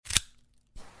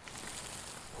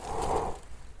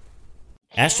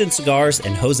Ashton Cigars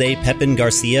and Jose Pepin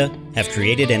Garcia have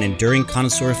created an enduring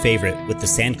connoisseur favorite with the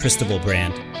San Cristobal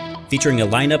brand, featuring a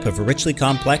lineup of richly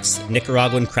complex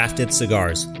Nicaraguan crafted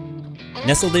cigars.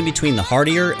 Nestled in between the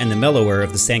heartier and the mellower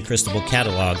of the San Cristobal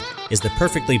catalog is the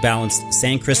perfectly balanced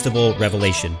San Cristobal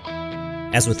Revelation.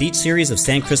 As with each series of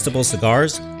San Cristobal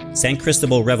cigars, San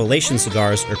Cristobal Revelation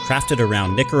cigars are crafted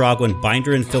around Nicaraguan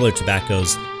binder and filler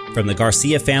tobaccos from the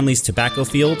Garcia family's tobacco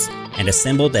fields and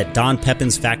assembled at Don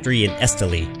Pepin's factory in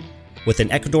Esteli, with an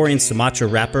Ecuadorian Sumatra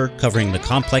wrapper covering the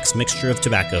complex mixture of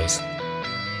tobaccos.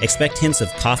 Expect hints of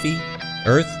coffee,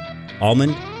 earth,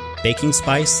 almond, baking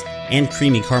spice, and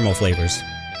creamy caramel flavors.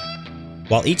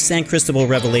 While each San Cristobal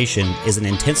Revelation is an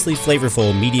intensely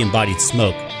flavorful medium-bodied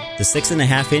smoke, the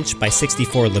 6.5-inch by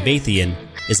 64 Levathian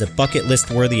is a bucket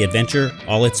list-worthy adventure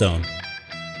all its own.